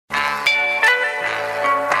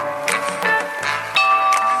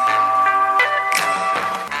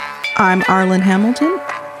I'm Arlen Hamilton,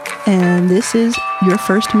 and this is Your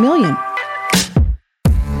First Million.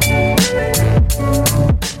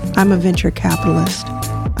 I'm a venture capitalist.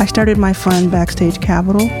 I started my fund, Backstage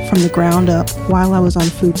Capital, from the ground up while I was on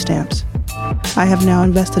food stamps. I have now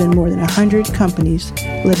invested in more than 100 companies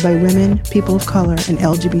led by women, people of color, and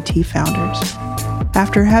LGBT founders.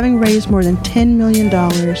 After having raised more than $10 million,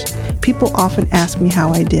 people often ask me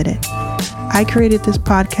how I did it. I created this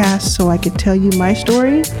podcast so I could tell you my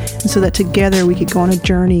story, and so that together we could go on a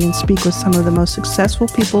journey and speak with some of the most successful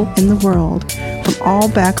people in the world from all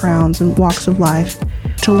backgrounds and walks of life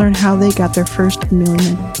to learn how they got their first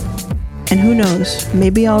million. And who knows,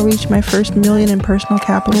 maybe I'll reach my first million in personal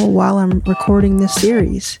capital while I'm recording this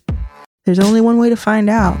series. There's only one way to find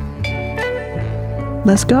out.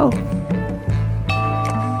 Let's go.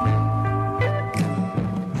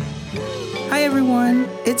 Hi everyone,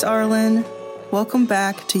 it's Arlen. Welcome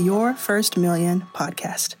back to Your First Million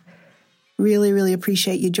podcast. Really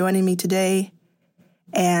appreciate you joining me today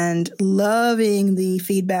and loving the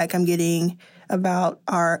feedback I'm getting about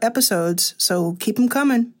our episodes, so keep them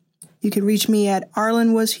coming. You can reach me at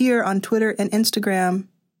Arlen Was Here on Twitter and Instagram,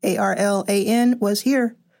 ARLAN Was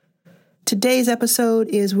Here. Today's episode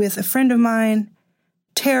is with a friend of mine,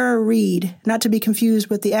 Tara Reid, not to be confused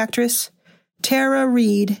with the actress. Tara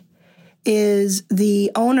Reid is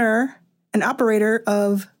the owner and operator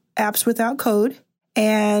of Apps Without Code,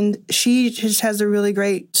 and she just has a really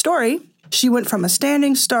great story. She went from a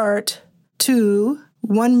standing start to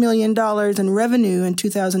 $1 million in revenue in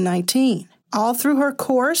 2019, all through her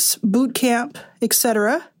course, boot camp,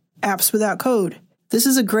 etc., Apps Without Code. This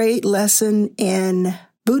is a great lesson in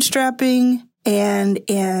bootstrapping and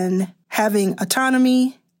in having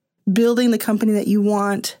autonomy, building the company that you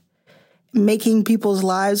want, making people's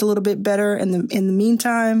lives a little bit better in the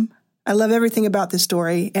meantime. I love everything about this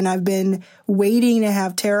story, and I've been waiting to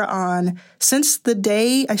have Tara on since the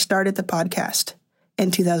day I started the podcast in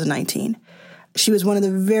 2019. She was one of the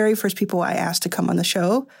very first people I asked to come on the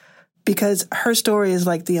show because her story is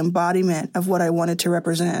like the embodiment of what I wanted to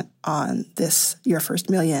represent on this Your First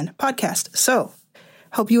Million podcast. So,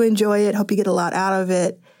 hope you enjoy it. Hope you get a lot out of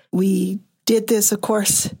it. We did this, of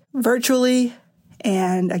course, virtually,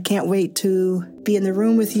 and I can't wait to be in the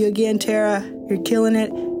room with you again, Tara. You're killing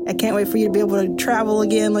it. I can't wait for you to be able to travel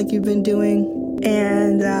again like you've been doing.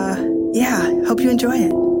 And hope you enjoy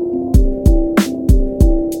it.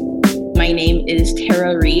 My name is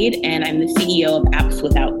Tara Reid, and I'm the CEO of Apps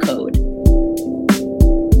Without Code.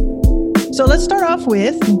 So let's start off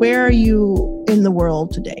with, where are you in the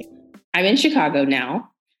world today? I'm in Chicago now,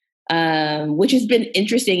 which has been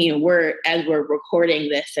interesting. As we're recording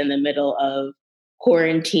this in the middle of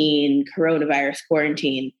coronavirus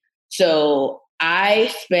quarantine. So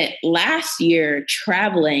I spent last year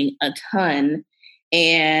traveling a ton,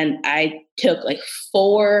 and I took like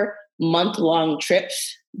 4 month-long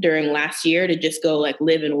trips during last year to just go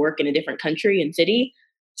live and work in a different country and city.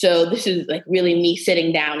 So this is really me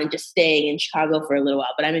sitting down and just staying in Chicago for a little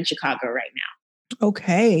while, but I'm in Chicago right now.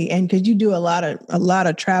 Okay. And could you do a lot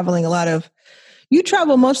of traveling, you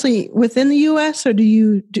travel mostly within the US, or do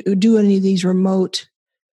you do any of these remote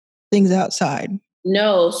things outside?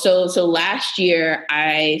 No. So last year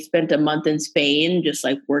I spent a month in Spain, just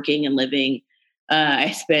working and living.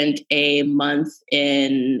 I spent a month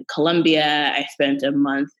in Colombia. I spent a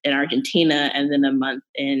month in Argentina, and then a month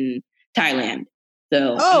in Thailand.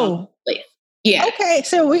 So, yeah. Okay.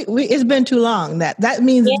 So it's been too long. That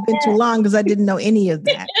means it's been too long because I didn't know any of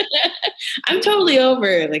that. I'm totally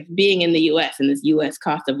over being in the U.S. and this U.S.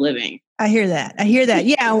 cost of living. I hear that.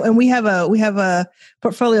 Yeah, and we have a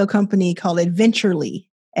portfolio company called Adventurely,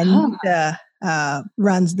 and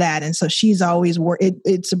runs that. And so she's always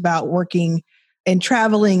it's about working and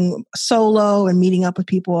traveling solo and meeting up with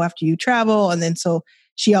people after you travel. And then so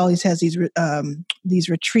she always has these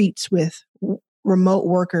retreats with remote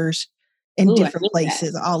workers in different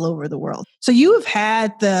places all over the world. So you have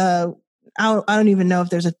had I don't even know if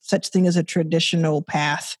there's such thing as a traditional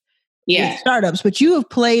path with startups, but you have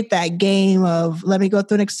played that game of, let me go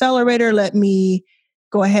through an accelerator, let me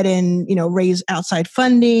go ahead and raise outside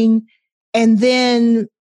funding. And then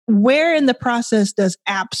where in the process does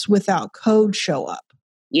Apps Without Code show up?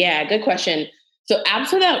 Yeah, good question. So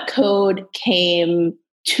Apps Without Code came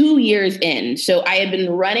 2 years in. So I had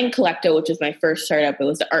been running Collecto, which was my first startup. It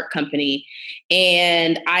was the art company.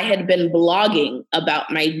 And I had been blogging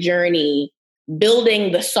about my journey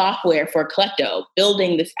building the software for Collecto,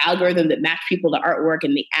 building this algorithm that matched people to artwork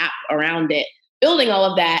and the app around it, building all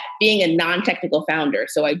of that, being a non-technical founder.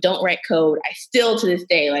 So I don't write code. I still, to this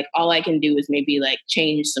day, all I can do is maybe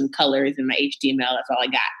change some colors in my HTML. That's all I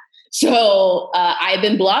got. So I've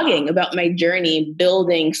been blogging about my journey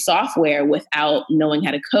building software without knowing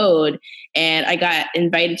how to code. And I got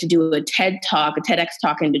invited to do a TED Talk, a TEDx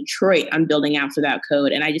talk in Detroit on building apps without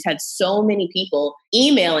code. And I just had so many people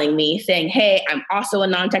emailing me saying, hey, I'm also a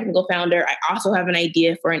non-technical founder. I also have an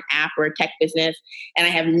idea for an app or a tech business, and I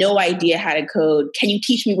have no idea how to code. Can you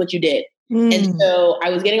teach me what you did? And so I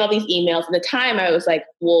was getting all these emails. At the time, I was like,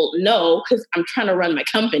 well, no, because I'm trying to run my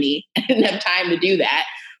company. I didn't have time to do that.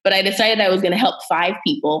 But I decided I was going to help 5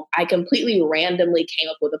 people. I completely randomly came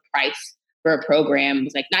up with a price for a program. It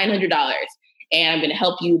was like $900. And I'm going to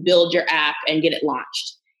help you build your app and get it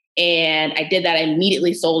launched. And I did that. I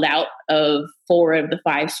immediately sold out of 4 of the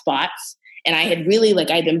 5 spots. And I had really,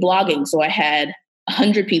 I'd been blogging. So I had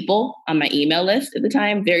 100 people on my email list at the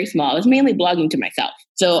time, very small. I was mainly blogging to myself.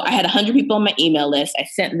 So I had 100 people on my email list. I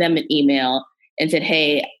sent them an email and said,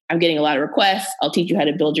 hey, I'm getting a lot of requests. I'll teach you how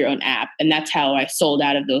to build your own app. And that's how I sold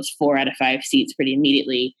out of those 4 out of 5 seats pretty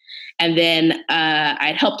immediately. And then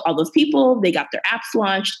I'd helped all those people. They got their apps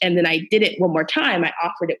launched. And then I did it one more time. I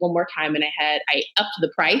offered it one more time, and I upped the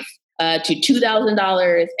price to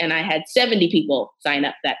 $2,000. And I had 70 people sign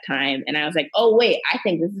up that time. And I was like, oh, wait, I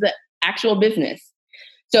think this is an actual business.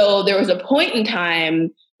 So there was a point in time,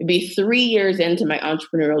 maybe 3 years into my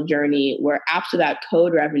entrepreneurial journey, where Apps Without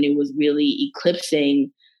Code revenue was really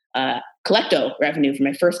eclipsing Collecto revenue for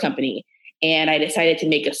my first company. And I decided to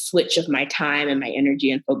make a switch of my time and my energy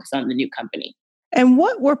and focus on the new company. And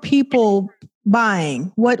what were people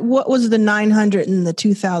buying? What was the 900 and the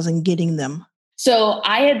 2,000 getting them? So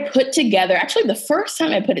I had put together, actually the first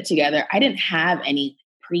time I put it together, I didn't have any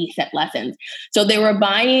preset lessons. So they were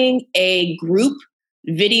buying a group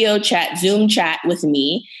video chat, Zoom chat with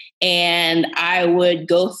me. And I would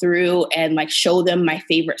go through and show them my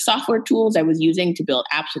favorite software tools I was using to build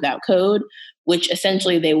Apps Without Code, which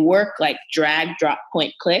essentially they work like drag, drop,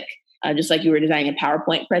 point, click, just like you were designing a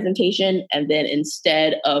PowerPoint presentation. And then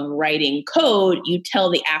instead of writing code, you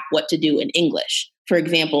tell the app what to do in English. For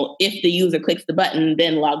example, if the user clicks the button,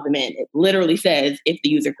 then log them in. It literally says, if the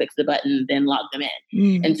user clicks the button, then log them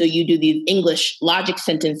in. And so you do these English logic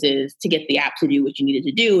sentences to get the app to do what you needed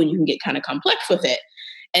to do, and you can get kind of complex with it.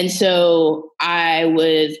 And so I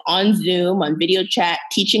was on Zoom, on video chat,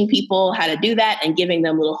 teaching people how to do that and giving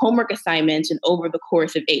them little homework assignments. And over the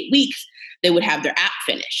course of 8 weeks, they would have their app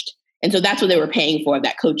finished. And so that's what they were paying for,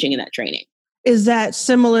 that coaching and that training. Is that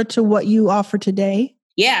similar to what you offer today?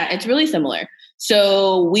 Yeah, it's really similar.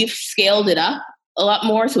 So we've scaled it up a lot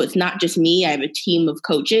more. So it's not just me. I have a team of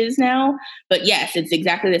coaches now. But yes, it's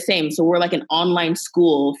exactly the same. So we're like an online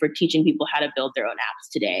school for teaching people how to build their own apps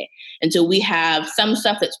today. And so we have some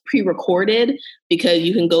stuff that's pre-recorded because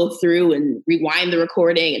you can go through and rewind the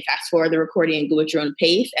recording and fast forward the recording and go at your own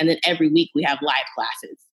pace. And then every week we have live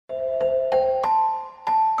classes.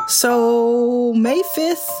 So May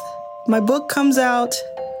 5th, my book comes out.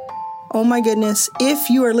 Oh my goodness. If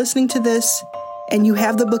you are listening to this and you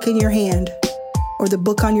have the book in your hand or the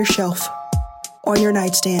book on your shelf, on your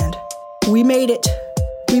nightstand, we made it.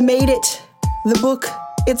 We made it. The book,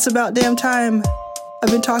 it's about damn time.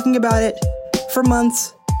 I've been talking about it for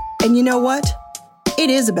months. And you know what? It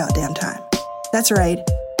is about damn time. That's right.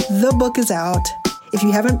 The book is out. If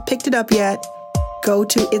you haven't picked it up yet, go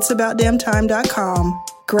to itsaboutdamntime.com.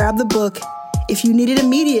 Grab the book. If you need it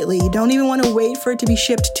immediately, you don't even want to wait for it to be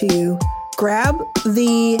shipped to you, grab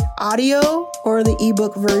the audio or the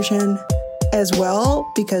ebook version as well,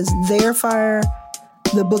 because they're fire.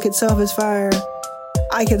 The book itself is fire.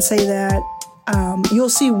 I can say that. You'll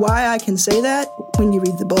see why I can say that when you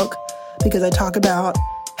read the book, because I talk about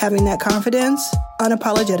having that confidence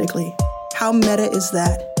unapologetically. How meta is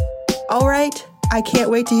that? All right. I can't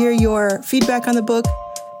wait to hear your feedback on the book.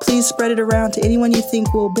 Please spread it around to anyone you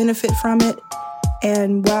think will benefit from it.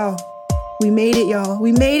 And wow, we made it, y'all.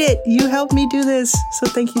 We made it. You helped me do this. So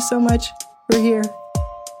thank you so much. We're here.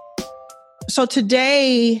 So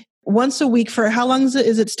today, once a week for how long is it?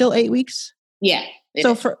 Is it still 8 weeks? Yeah.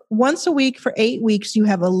 So for once a week for 8 weeks, you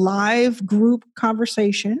have a live group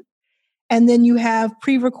conversation, and then you have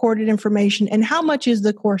pre-recorded information. And how much is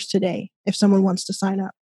the course today if someone wants to sign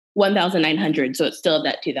up? $1,900. So it's still at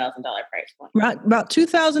that $2,000 price point. Right, about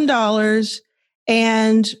 $2,000.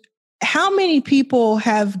 And how many people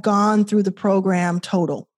have gone through the program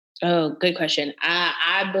total? Oh, good question.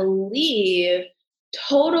 I believe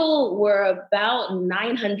total we're about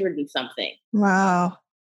 900 and something. Wow.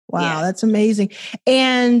 Yeah. That's amazing.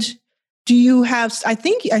 And do you have, I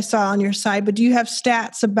think I saw on your site, but do you have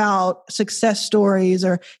stats about success stories,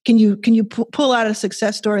 or can you pull out a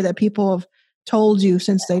success story that people have told you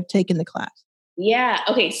since they've taken the class? Yeah.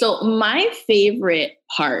 Okay. So my favorite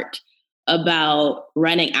part about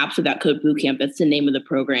running Apps Without Code Bootcamp, that's the name of the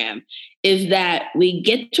program, is that we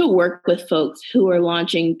get to work with folks who are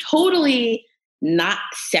launching totally not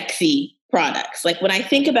sexy products. Like when I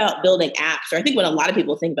think about building apps, or I think when a lot of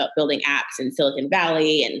people think about building apps in Silicon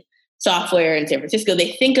Valley and software in San Francisco,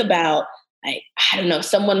 they think about, like, I don't know,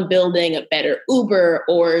 someone building a better Uber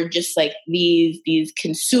or just like these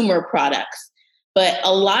consumer products. But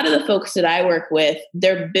a lot of the folks that I work with,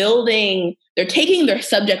 they're taking their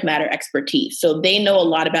subject matter expertise. So they know a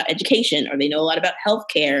lot about education, or they know a lot about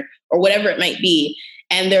healthcare, or whatever it might be.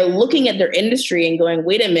 And they're looking at their industry and going,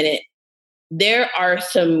 wait a minute, there are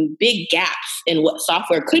some big gaps in what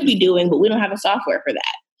software could be doing, but we don't have a software for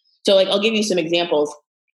that. So like, I'll give you some examples.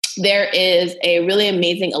 There is a really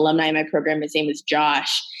amazing alumni in my program. His name is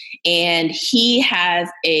Josh. And he has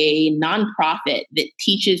a nonprofit that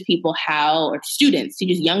teaches people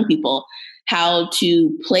teaches young people how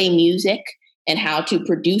to play music and how to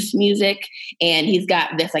produce music. And he's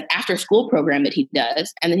got this like after school program that he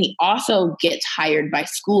does. And then he also gets hired by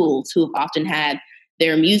schools who have often had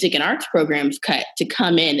their music and arts programs cut to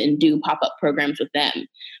come in and do pop-up programs with them.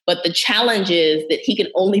 But the challenge is that he can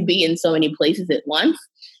only be in so many places at once.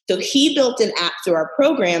 So he built an app through our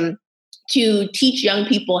program to teach young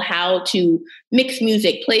people how to mix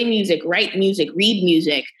music, play music, write music, read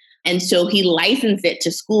music. And so he licensed it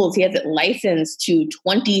to schools. He has it licensed to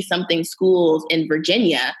 20-something schools in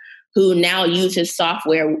Virginia who now use his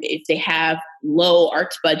software if they have low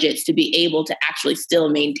arts budgets to be able to actually still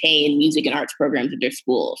maintain music and arts programs at their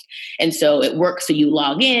schools. And so it works. So you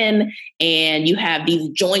log in and you have these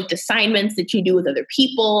joint assignments that you do with other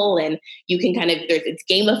people, and you can it's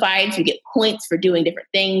gamified. So you get points for doing different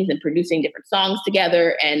things and producing different songs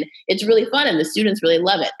together. And it's really fun and the students really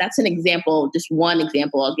love it. That's an example, just one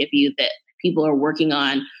example I'll give you that people are working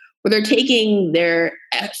on where they're taking their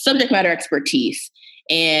subject matter expertise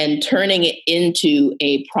and turning it into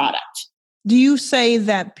a product. Do you say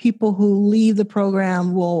that people who leave the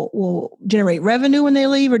program will generate revenue when they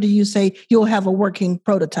leave, or do you say you'll have a working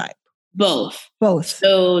prototype? Both. Both.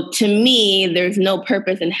 So to me, there's no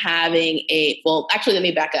purpose in having actually, let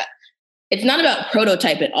me back up. It's not about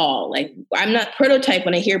prototype at all. Like, I'm not prototype.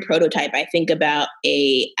 When I hear prototype, I think about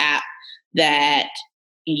a app that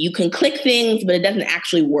you can click things, but it doesn't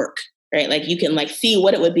actually work. Right? Like you can see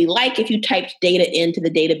what it would be like if you typed data into the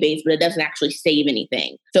database, but it doesn't actually save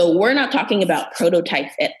anything. So we're not talking about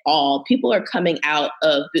prototypes at all. People are coming out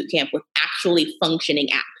of bootcamp with actually functioning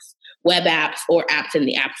apps, web apps or apps in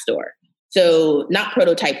the app store. So not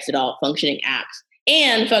prototypes at all, functioning apps,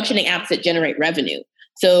 and functioning apps that generate revenue.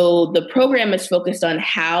 So the program is focused on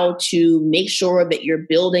how to make sure that you're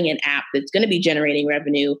building an app that's going to be generating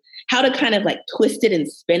revenue, how to kind of twist it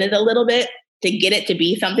and spin it a little bit to get it to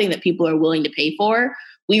be something that people are willing to pay for.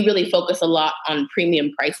 We really focus a lot on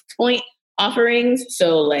premium price point offerings.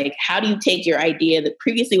 So how do you take your idea that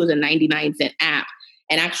previously was a 99-cent app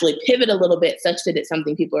and actually pivot a little bit such that it's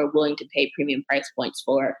something people are willing to pay premium price points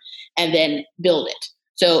for, and then build it.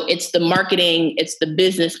 So it's the marketing, it's the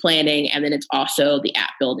business planning, and then it's also the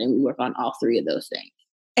app building. We work on all three of those things.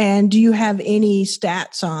 And do you have any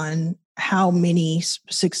stats on how many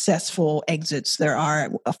successful exits there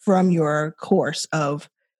are from your course of,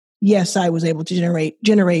 yes, I was able to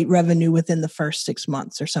generate revenue within the first 6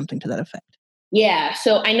 months or something to that effect? Yeah.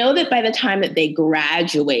 So I know that by the time that they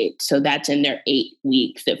graduate, so that's in their 8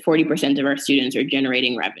 weeks, that 40% of our students are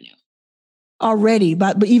generating revenue. Already,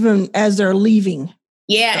 but even as they're leaving.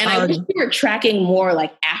 Yeah. And I wish we were tracking more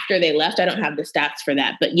after they left. I don't have the stats for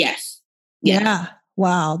that, but yes. Yeah.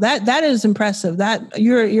 Wow, that is impressive. That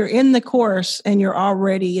you're in the course and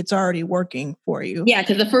it's already working for you. Yeah,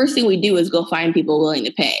 because the first thing we do is go find people willing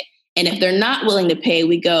to pay. And if they're not willing to pay,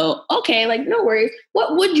 we go, okay, no worries.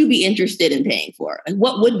 What would you be interested in paying for? And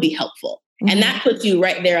what would be helpful? Mm-hmm. And that puts you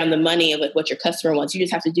right there on the money of what your customer wants. You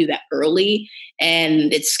just have to do that early.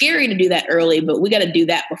 And it's scary to do that early, but we got to do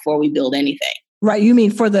that before we build anything. Right. You mean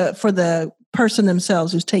for the person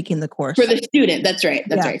themselves who's taking the course? For the student. That's right.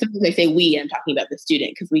 That's right. Sometimes I say we, and I'm talking about the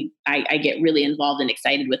student because I get really involved and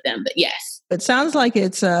excited with them. But yes. It sounds like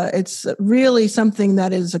it's really something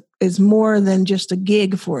that is more than just a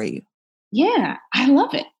gig for you. Yeah, I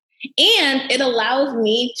love it. And it allows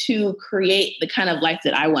me to create the kind of life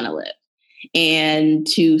that I want to live and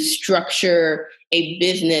to structure a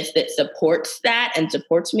business that supports that and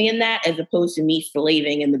supports me in that, as opposed to me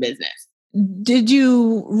slaving in the business. Did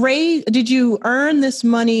you earn this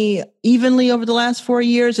money evenly over the last 4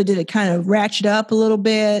 years, or did it kind of ratchet up a little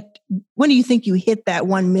bit? When do you think you hit that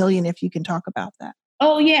 1 million, if you can talk about that?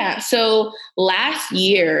 Oh, yeah. So last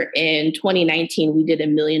year in 2019, we did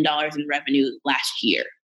 $1 million in revenue last year.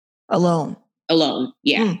 Alone.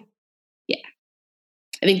 Yeah.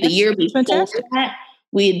 I think the year before that,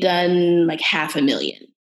 we had done like 500,000.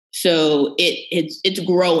 So it's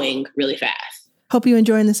growing really fast. Hope you're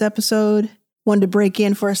enjoying this episode. Wanted to break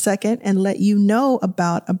in for a second and let you know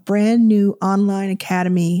about a brand new online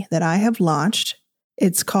academy that I have launched.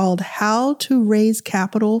 It's called How to Raise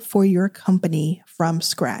Capital for Your Company from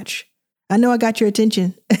Scratch. I know I got your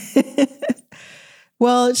attention.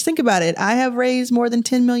 Well, just think about it. I have raised more than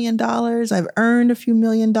 $10 million. I've earned a few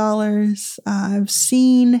 $1,000,000. I've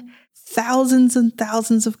seen thousands and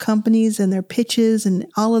thousands of companies and their pitches and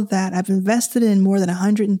all of that. I've invested in more than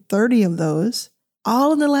 130 of those,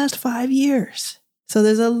 all in the last 5 years. So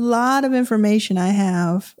there's a lot of information I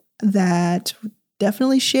have that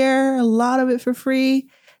definitely share, a lot of it for free.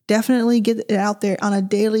 Definitely get it out there on a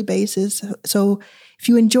daily basis. So if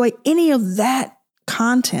you enjoy any of that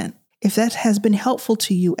content, if that has been helpful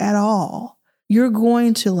to you at all, you're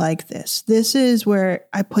going to like this. This is where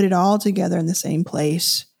I put it all together in the same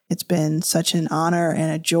place. It's been such an honor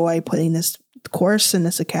and a joy putting this course and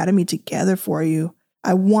this academy together for you.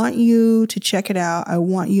 I want you to check it out. I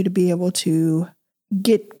want you to be able to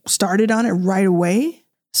get started on it right away.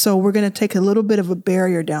 So we're going to take a little bit of a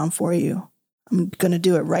barrier down for you. I'm going to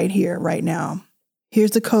do it right here, right now. Here's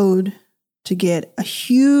the code to get a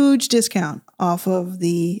huge discount off of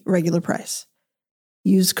the regular price.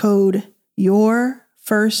 Use code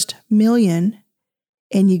YourFirstMillion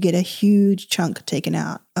and you get a huge chunk taken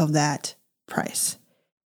out of that price.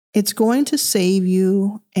 It's going to save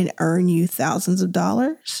you and earn you thousands of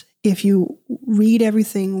dollars if you read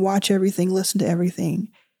everything, watch everything, listen to everything.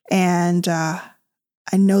 And I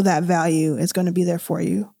know that value is going to be there for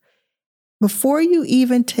you. Before you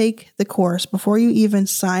even take the course, before you even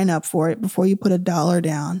sign up for it, before you put $1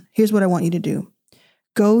 down, here's what I want you to do.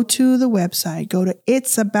 Go to the website, go to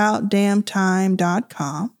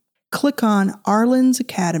itsaboutdamntime.com, click on Arlen's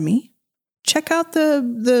Academy, check out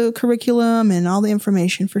the curriculum and all the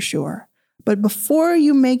information for sure. But before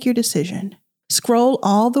you make your decision, scroll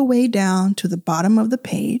all the way down to the bottom of the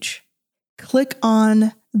page, click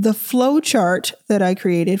on the flow chart that I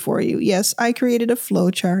created for you. Yes, I created a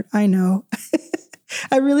flow chart. I know.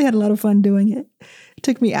 I really had a lot of fun doing it. It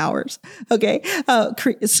took me hours. Okay.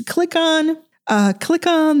 Click on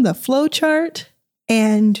the flow chart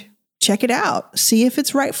and check it out. See if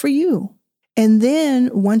it's right for you. And then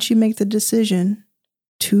once you make the decision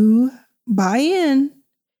to buy in,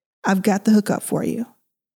 I've got the hookup for you.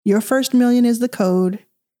 Your first million is the code.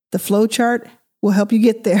 The flow chart will help you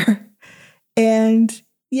get there. And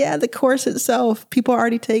yeah, the course itself, people are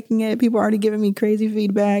already taking it. People are already giving me crazy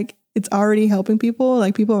feedback. It's already helping people.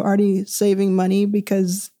 Like people are already saving money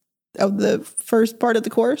because of the first part of the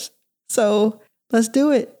course. So let's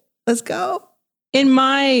do it. Let's go. In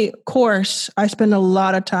my course, I spend a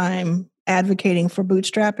lot of time advocating for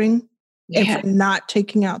bootstrapping and for not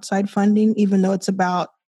taking outside funding, even though it's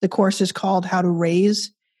about the course is called How to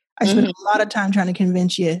Raise. I spend a lot of time trying to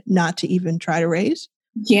convince you not to even try to raise.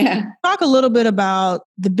 Yeah. Talk a little bit about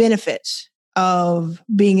the benefits of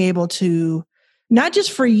being able to, not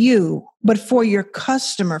just for you, but for your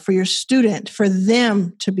customer, for your student, for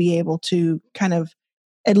them to be able to kind of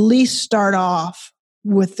at least start off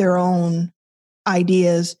with their own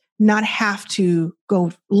ideas, not have to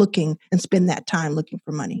go looking and spend that time looking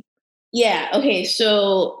for money. Yeah. Okay.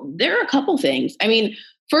 So there are a couple things. I mean,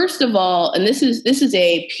 first of all, and this is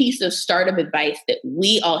a piece of startup advice that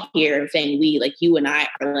we all hear, saying we, like you and I,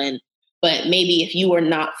 Arlen, but maybe if you are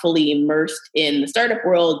not fully immersed in the startup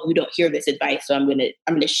world, you don't hear this advice. So I'm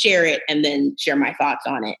gonna share it and then share my thoughts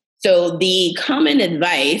on it. So the common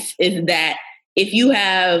advice is that if you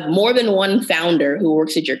have more than one founder who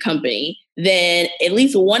works at your company, then at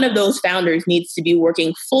least one of those founders needs to be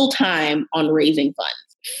working full time on raising funds.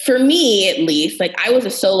 For me, at least, like I was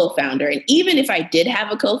a solo founder. And even if I did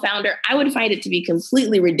have a co-founder, I would find it to be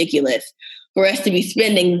completely ridiculous for us to be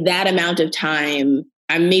spending that amount of time.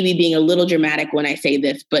 I'm maybe being a little dramatic when I say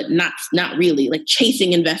this, but not really, like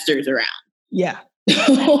chasing investors around. Yeah. That's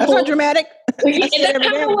not dramatic. That's kind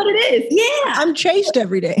of what it is. Yeah. I'm chased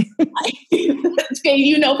every day. Okay,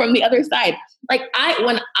 you know, from the other side. Like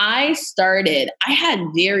when I started, I had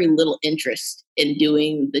very little interest in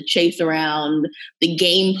doing the chase around. The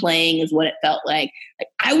game playing is what it felt like. Like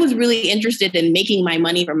I was really interested in making my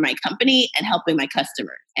money from my company and helping my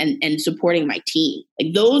customers and supporting my team.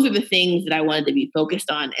 Like those are the things that I wanted to be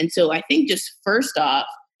focused on. And so I think just first off,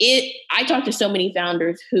 I talk to so many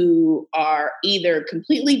founders who are either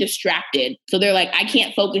completely distracted. So they're like, I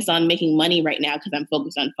can't focus on making money right now because I'm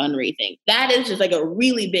focused on fundraising. That is just like a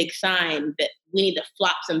really big sign that we need to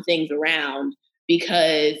flop some things around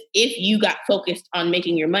because if you got focused on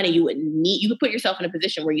making your money, you could put yourself in a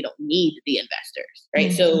position where you don't need the investors,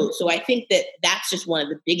 right? Mm-hmm. So I think that that's just one of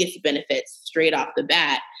the biggest benefits straight off the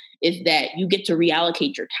bat, is that you get to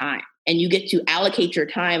reallocate your time, and you get to allocate your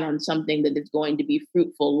time on something that is going to be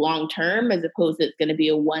fruitful long-term, as opposed to it's going to be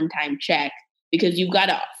a one-time check, because you've got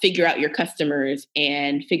to figure out your customers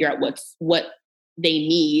and figure out what they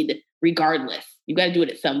need regardless. You've got to do it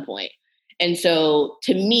at some point. And so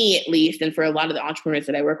to me, at least, and for a lot of the entrepreneurs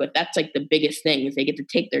that I work with, that's like the biggest thing, is they get to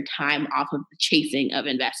take their time off of the chasing of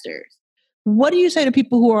investors. What do you say to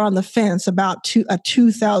people who are on the fence about a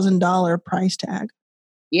 $2,000 price tag?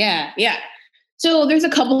 Yeah. So there's a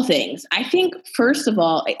couple things. I think, first of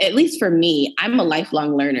all, at least for me, I'm a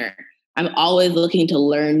lifelong learner. I'm always looking to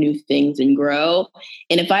learn new things and grow.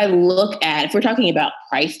 And if we're talking about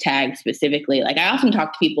price tags specifically, like I often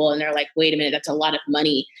talk to people and they're like, wait a minute, that's a lot of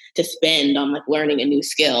money to spend on like learning a new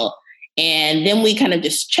skill. And then we kind of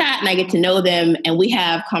just chat and I get to know them, and we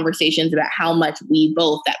have conversations about how much we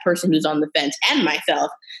both, that person who's on the fence and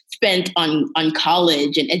myself, spent on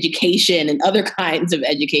college and education and other kinds of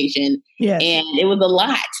education. Yes. And it was a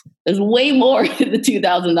lot. It was way more than the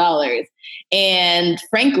 $2,000. And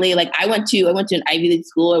frankly, like I went to an Ivy League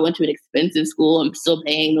school. I went to an expensive school. I'm still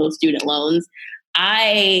paying those student loans.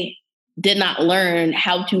 I did not learn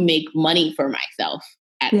how to make money for myself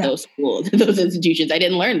at those schools, those institutions. I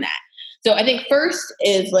didn't learn that. So I think first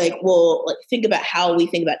is think about how we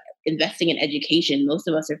think about investing in education. Most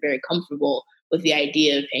of us are very comfortable with the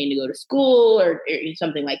idea of paying to go to school or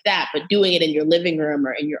something like that, but doing it in your living room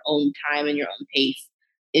or in your own time and your own pace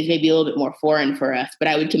is maybe a little bit more foreign for us. But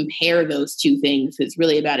I would compare those two things. It's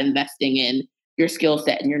really about investing in your skill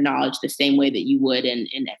set and your knowledge the same way that you would in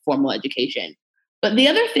formal education. But the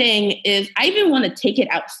other thing is, I even want to take it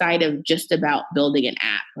outside of just about building an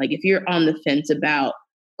app. Like if you're on the fence about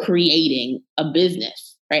creating a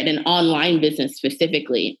business, right, an online business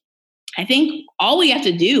specifically, I think all we have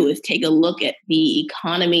to do is take a look at the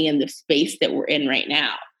economy and the space that we're in right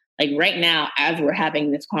now. Like right now, as we're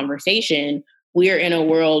having this conversation, we're in a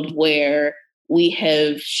world where we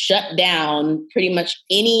have shut down pretty much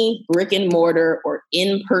any brick and mortar or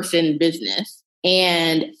in-person business.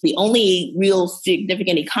 And the only real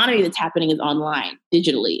significant economy that's happening is online,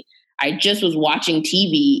 digitally. I just was watching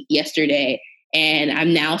TV yesterday, and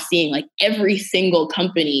I'm now seeing like every single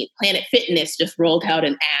company. Planet Fitness just rolled out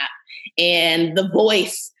an app, and The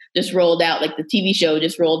Voice just rolled out, like the TV show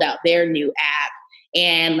just rolled out their new app.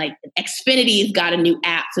 And like Xfinity's got a new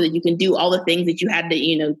app so that you can do all the things that you had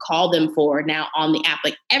to, call them for now on the app.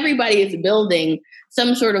 Like everybody is building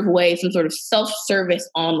some sort of way, some sort of self-service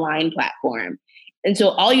online platform. And so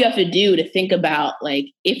all you have to do to think about, like,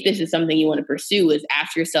 if this is something you want to pursue, is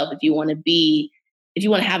ask yourself if you want to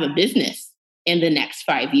have a business in the next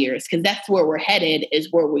 5 years, because that's where we're headed,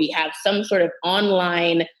 is where we have some sort of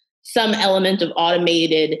online, some element of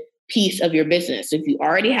automated piece of your business. So if you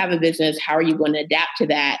already have a business, how are you going to adapt to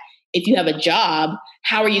that? If you have a job,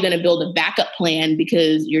 how are you going to build a backup plan?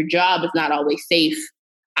 Because your job is not always safe.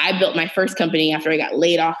 I built my first company after I got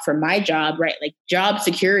laid off from my job, right? Like job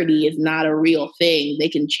security is not a real thing. They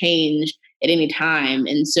can change at any time.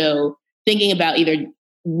 And so thinking about either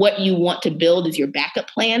what you want to build as your backup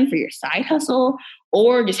plan for your side hustle,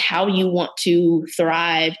 or just how you want to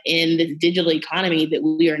thrive in this digital economy that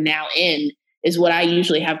we are now in, is what I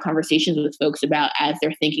usually have conversations with folks about as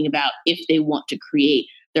they're thinking about if they want to create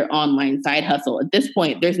their online side hustle. At this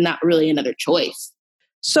point, there's not really another choice.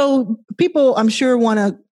 So people, I'm sure, want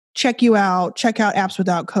to check out Apps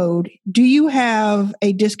Without Code. Do you have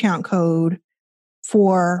a discount code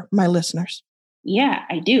for my listeners? Yeah,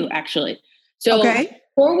 I do, actually. So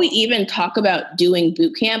before we even talk about doing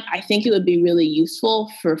bootcamp, I think it would be really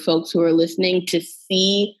useful for folks who are listening to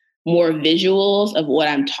see more visuals of what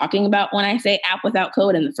I'm talking about when I say App Without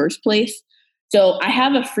Code in the first place. So I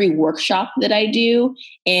have a free workshop that I do,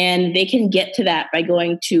 and they can get to that by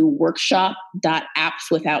going to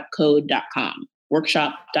workshop.appswithoutcode.com,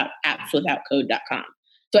 workshop.appswithoutcode.com.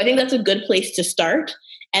 So I think that's a good place to start.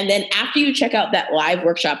 And then after you check out that live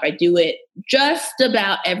workshop, I do it just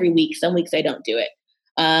about every week. Some weeks I don't do it.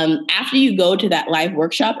 After you go to that live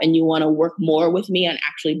workshop and you want to work more with me on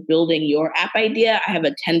actually building your app idea, I have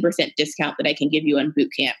a 10% discount that I can give you on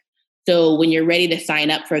Bootcamp. So when you're ready to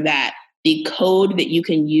sign up for that, the code that you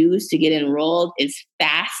can use to get enrolled is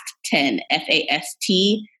FAST10, FAST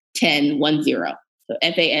 1010. So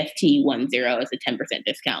FAST 10 is a 10%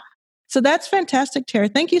 discount. So that's fantastic, Tara.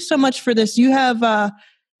 Thank you so much for this. You have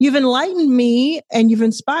you've enlightened me and you've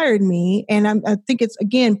inspired me. And I think it's,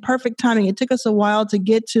 again, perfect timing. It took us a while to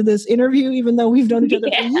get to this interview, even though we've known each other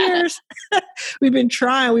for years. We've been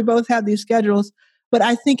trying. We both have these schedules. But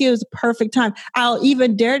I think it was a perfect time. I'll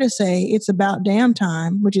even dare to say it's about damn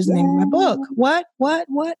time, which is the name of my book. What?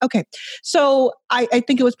 Okay. So I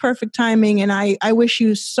think it was perfect timing. And I wish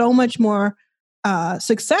you so much more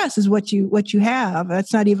success is what you have.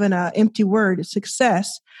 That's not even an empty word. It's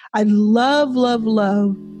success. I love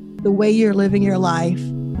the way you're living your life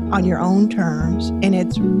on your own terms. And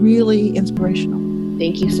it's really inspirational.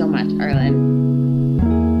 Thank you so much, Arlen.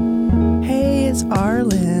 Hey, it's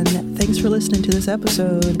Arlen. Thanks for listening to this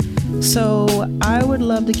episode. So I would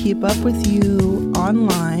love to keep up with you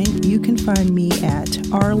online. You can find me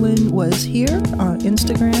at Arlen Was Here on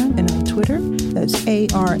Instagram and on Twitter. That's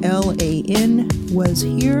ARLAN Was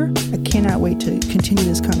Here. I cannot wait to continue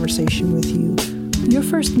this conversation with you. Your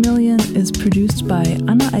First Million is produced by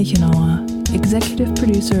Anna Eichenauer, executive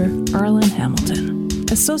producer Arlen Hamilton,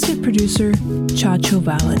 associate producer Chacho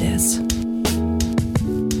Valadez.